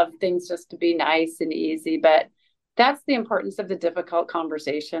we would love things just to be nice and easy, but that's the importance of the difficult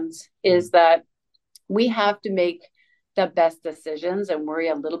conversations mhm, is that we have to make the best decisions and worry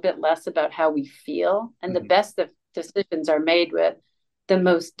a little bit less about how we feel. And the mhm, best of decisions are made with the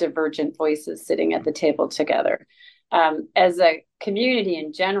most divergent voices sitting at the table together. As a community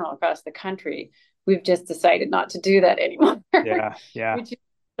in general across the country, we've just decided not to do that anymore, yeah, yeah, which is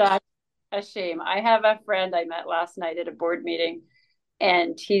such a shame. I have a friend I met last night at a board meeting,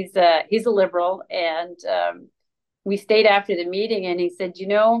 and he's a liberal, and we stayed after the meeting, and he said,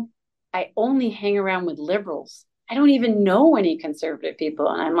 I only hang around with liberals. I don't even know any conservative people.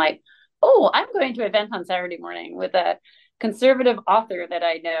 And I'm like, oh, I'm going to an event on Saturday morning with a conservative author that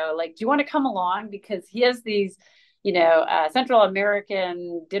I know. Like, do you want to come along? Because he has these, Central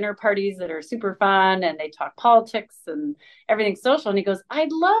American dinner parties that are super fun and they talk politics and everything social. And he goes,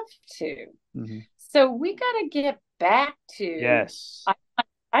 I'd love to. Mhm. So we got to get back to, Yes. I,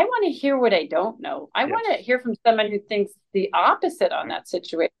 I want to hear what I don't know. I want to Yes. hear from someone who thinks the opposite on Right. that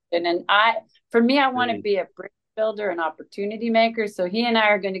situation. And for me, I want to Agreed. be a bridge builder and opportunity maker. So he and I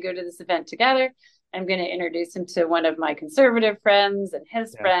are going to go to this event together. I'm going to introduce him to one of my conservative friends and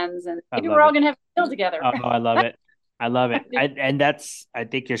his Yeah. friends, and I maybe we're love all it. going to have a meal together. Oh, I love it. I love it. And I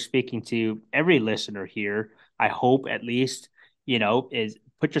think you're speaking to every listener here. I hope at least, is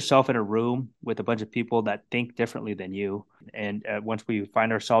put yourself in a room with a bunch of people that think differently than you. And once we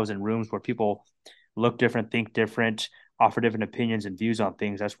find ourselves in rooms where people look different, think different, offer different opinions and views on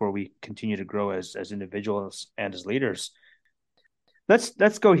things, that's where we continue to grow as individuals and as leaders.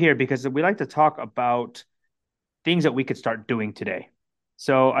 Let's go here because we like to talk about things that we could start doing today.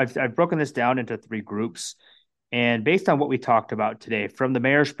 So I've broken this down into three groups. And based on what we talked about today, from the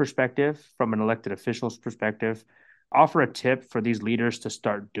mayor's perspective, from an elected official's perspective, offer a tip for these leaders to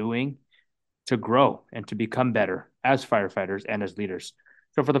start doing to grow and to become better as firefighters and as leaders.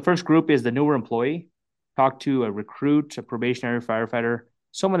 So for the first group is the newer employee. Talk to a recruit, a probationary firefighter,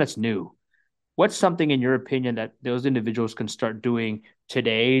 someone that's new. What's something in your opinion that those individuals can start doing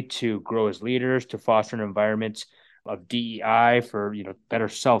today to grow as leaders, to foster an environment of DEI for, better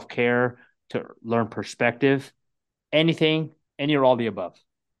self-care, to learn perspective, anything, any or all the above?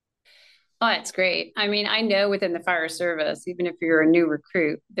 Oh, it's great. I mean, I know within the fire service, even if you're a new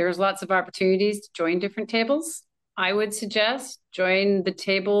recruit, there's lots of opportunities to join different tables. I would suggest join the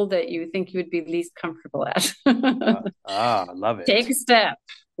table that you think you would be least comfortable at. I love Take it. a step.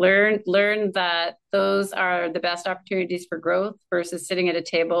 Learn that those are the best opportunities for growth versus sitting at a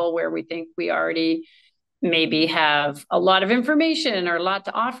table where we think we already maybe have a lot of information or a lot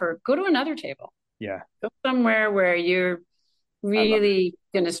to offer. Go to another table. Yeah, Go somewhere where you're I love it. really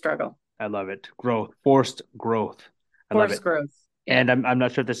going to struggle. I love it. Growth, forced growth. I love Force it. growth. Yeah. And I'm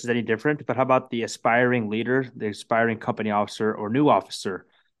not sure if this is any different, but how about the aspiring leader, the aspiring company officer or new officer,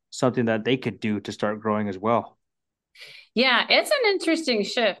 something that they could do to start growing as well? Yeah, it's an interesting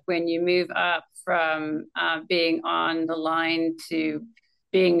shift when you move up from being on the line to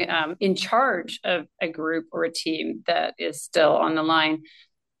being in charge of a group or a team that is still on the line.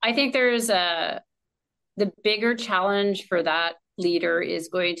 I think the bigger challenge for that leader is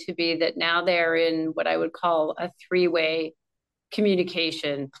going to be that now they're in what I would call a three-way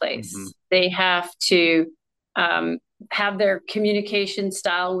communication Mm-hmm. place. They have to um, have their communication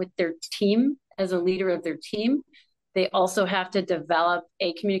style with their team as a leader of their team. They also have to develop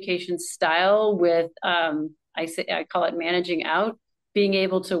a communication style with I call it managing out, being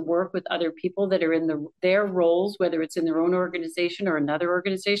able to work with other people that are in their roles, whether it's in their own organization or another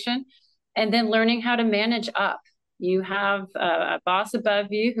organization, and then learning how to manage up. You have a boss above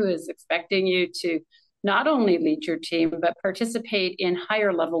you who is expecting you to not only lead your team, but participate in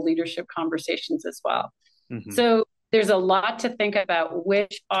higher level leadership conversations as well. Mm-hmm. So there's a lot to think about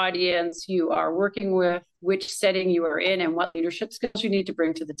which audience you are working with, which setting you are in, and what leadership skills you need to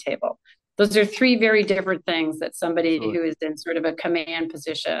bring to the table. Those are three very different things that somebody Absolutely. who is in sort of a command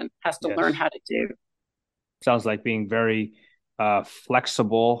position has to learn Yes. how to do. Sounds like being very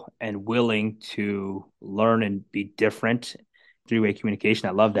flexible and willing to learn and be different. Three-way communication.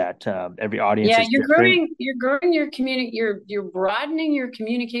 I love that. Every audience Yeah, is different. you're growing your community, you're broadening your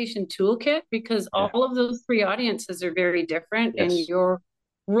communication toolkit because Yeah. all of those three audiences are very different and Yes. your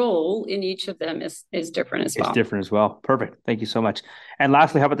role in each of them is different as It's well. different as well. Perfect. Thank you so much. And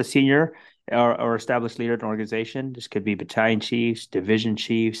lastly, how about the senior or established leader in an organization? This could be battalion chiefs, division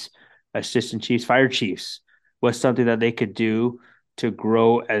chiefs, assistant chiefs, fire chiefs. What's something that they could do to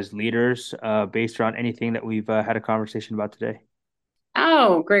grow as leaders based around anything that we've had a conversation about today?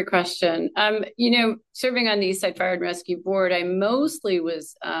 Oh, great question. Serving on the East Side Fire and Rescue Board, I mostly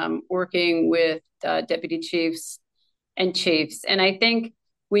was working with deputy chiefs and chiefs. And I think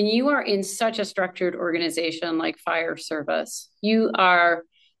when you are in such a structured organization like fire service,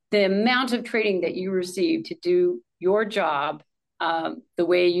 the amount of training that you receive to do your job the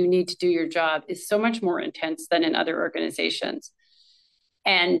way you need to do your job is so much more intense than in other organizations.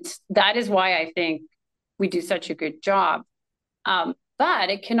 And that is why I think we do such a good job.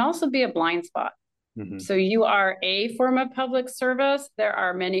 But it can also be a blind spot. Mm-hmm. So you are a form of public service. There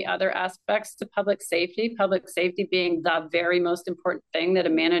are many other aspects to public safety being the very most important thing that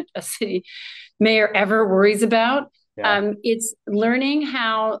a city mayor ever worries about. Yeah. It's learning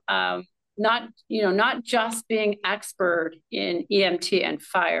how not just being expert in EMT and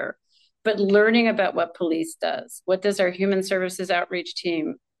fire, but learning about what police does. What does our human services outreach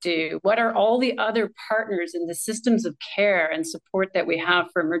team do? What are all the other partners in the systems of care and support that we have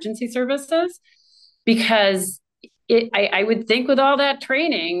for emergency services? Because I would think with all that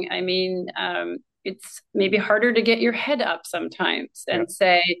training, I mean, it's maybe harder to get your head up sometimes Yeah. and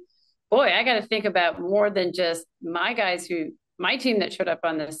say, boy, I got to think about more than just my team that showed up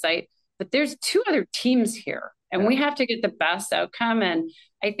on this site, but there's two other teams here and Yeah. we have to get the best outcome. And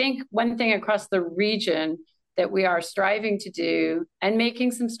I think one thing across the region that we are striving to do and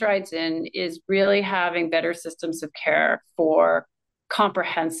making some strides in is really having better systems of care for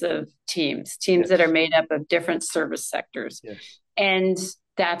comprehensive teams that are Yes. made up of different service sectors. Yes. And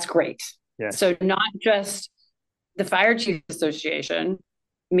that's great. Yes. So, not just the Fire Chiefs Association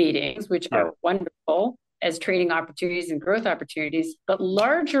meetings, which Yeah. are wonderful as training opportunities and growth opportunities, but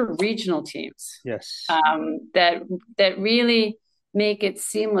larger regional teams Yes. that really make it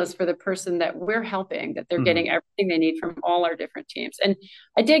seamless for the person that we're helping, that they're Mhm. getting everything they need from all our different teams. And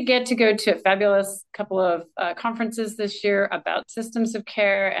I did get to go to a fabulous couple of conferences this year about systems of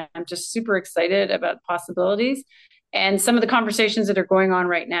care, and I'm just super excited about possibilities and some of the conversations that are going on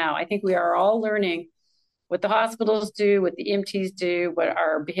right now. I think we are all learning what the hospitals do, what the EMTs do, what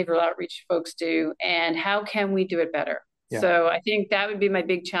our behavioral outreach folks do, and how can we do it better. Yeah. So I think that would be my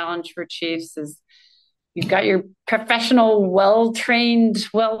big challenge for chiefs is you've got your professional, well-trained,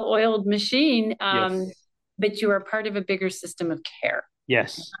 well-oiled machine, Yes. but you are part of a bigger system of care.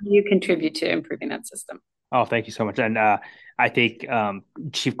 Yes. How do you contribute to improving that system? Oh, thank you so much. And I think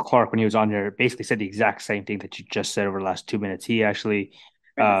Chief Clark, when he was on there, basically said the exact same thing that you just said over the last 2 minutes. He actually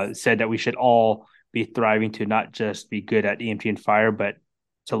said that we should all be thriving to not just be good at EMT and fire, but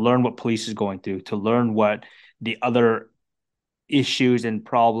to learn what police is going through, to learn what the other issues and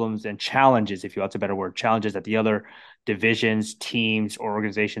problems and challenges, if you will, that's a better word, challenges that the other divisions, teams, or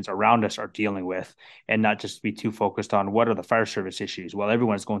organizations around us are dealing with, and not just be too focused on what are the fire service issues. Well,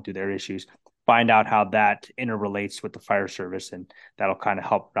 everyone's going through their issues. Find out how that interrelates with the fire service, and that'll kind of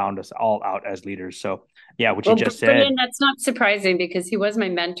help round us all out as leaders. So, yeah, what you Well, just said. Brilliant. That's not surprising because he was my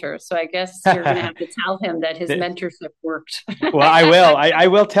mentor. So I guess you're going to have to tell him that his mentorship worked. Well, I will. I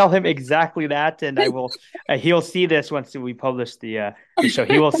will tell him exactly that, and I will. He'll see this once we publish the show.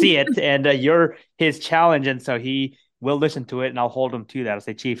 He will see it, and you're his challenge, and so he will listen to it, and I'll hold him to that. I'll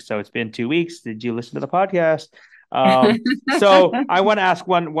say, Chief, so it's been 2 weeks. Did you listen to the podcast? So I want to ask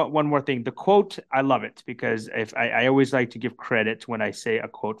one more thing. The quote, I love it because if I always like to give credit when I say a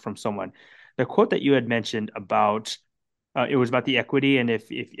quote from someone. The quote that you had mentioned about it was about the equity, and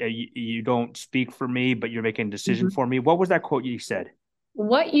if you don't speak for me, but you're making a decision for me. What was that quote you said?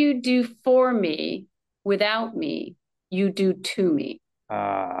 What you do for me without me, you do to me.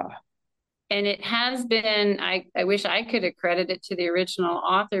 Uh, And it has been, I wish I could accredit it to the original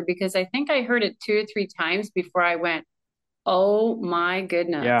author because I think I heard it 2 or 3 times before I went, oh my yeah,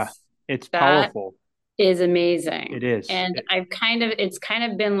 goodness, it's that powerful. is It amazing. is. And it's kind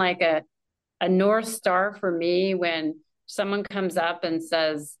of been like a North Star for me when someone comes up and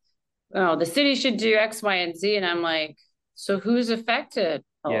says, oh, the city should do X, Y, and Z. And I'm like, so who's affected?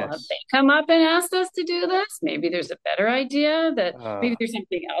 Oh, have they Yes. come up and asked us to do this? Maybe there's a better idea that Uh, maybe there's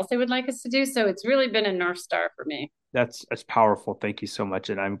something else they would like us to do. So it's really been a North Star for me. that's powerful. Thank you so much,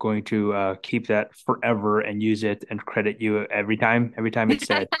 and I'm going to keep that forever and use it and credit you every time it's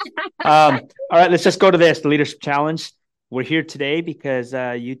said. All right, let's just go to this, the leadership challenge. We're here today because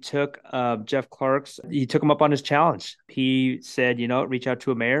you took you took him up on his challenge. He said, reach out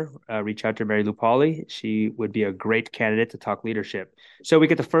to a mayor, reach out to Mary Lou Pauly. She would be a great candidate to talk leadership. So we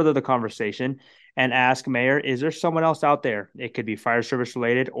get to further the conversation and ask Mayor, is there someone else out there? It could be fire service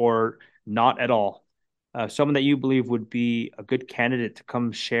related or not at all. Someone that you believe would be a good candidate to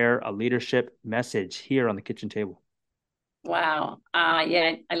come share a leadership message here on the kitchen table. Wow.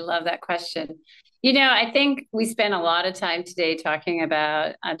 Yeah, I love that question. I think we spent a lot of time today talking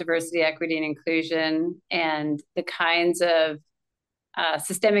about diversity, equity, and inclusion and the kinds of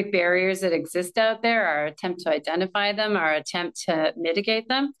systemic barriers that exist out there, our attempt to identify them, our attempt to mitigate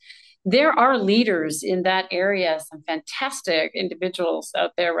them. There are leaders in that area, some fantastic individuals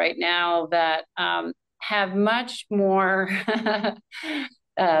out there right now that have much more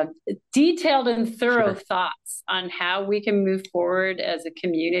uh, detailed and thorough Sure. thoughts on how we can move forward as a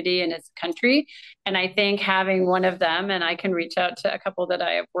community and as a country. And I think having one of them, and I can reach out to a couple that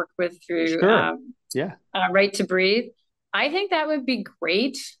I have worked with through Sure. Yeah. Right to Breathe. I think that would be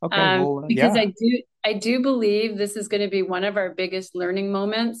great Okay. Well, because yeah. I do believe this is going to be one of our biggest learning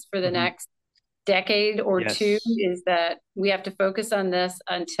moments for the Mhm. next decade or two Yes. is that we have to focus on this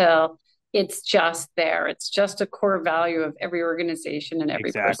until it's just there. It's just a core value of every organization and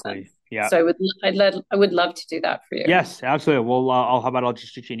every person. Exactly. Yeah. So I would love to do that for you. Yes, absolutely. Well, how about I'll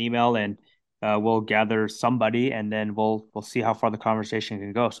just shoot you an email and we'll gather somebody and then we'll see how far the conversation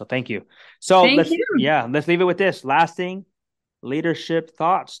can go. So thank you. So Thank you. let's leave it with this lasting leadership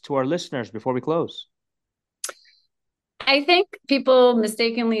thoughts to our listeners before we close. I think people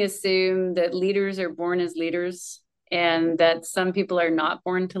mistakenly assume that leaders are born as leaders and that some people are not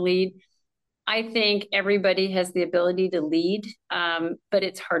born to lead. I think everybody has the ability to lead, but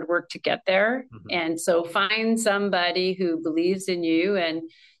it's hard work to get there. Mhm. And so find somebody who believes in you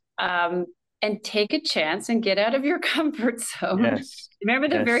um, and take a chance and get out of your comfort zone. Yes. Remember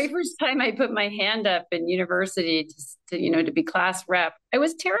the very Yes. first time I put my hand up in university to be class rep, I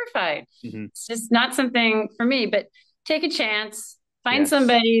was terrified. Hmm. It's just not something for me, but take a chance, find Yes.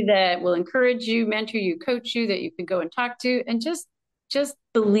 somebody that will encourage you, mentor you, coach you, that you can go and talk to, and just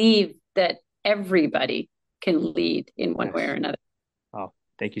believe that everybody can lead in one way or Yes. another. Oh,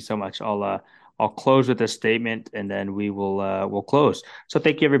 thank you so much. I'll close with a statement and then we'll close. So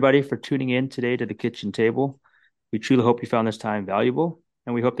thank you everybody for tuning in today to the kitchen table. We truly hope you found this time valuable,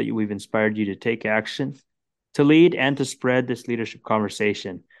 and we hope that we've inspired you to take action, to lead, and to spread this leadership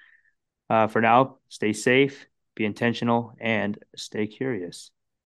conversation. For now, stay safe, be intentional, and stay curious.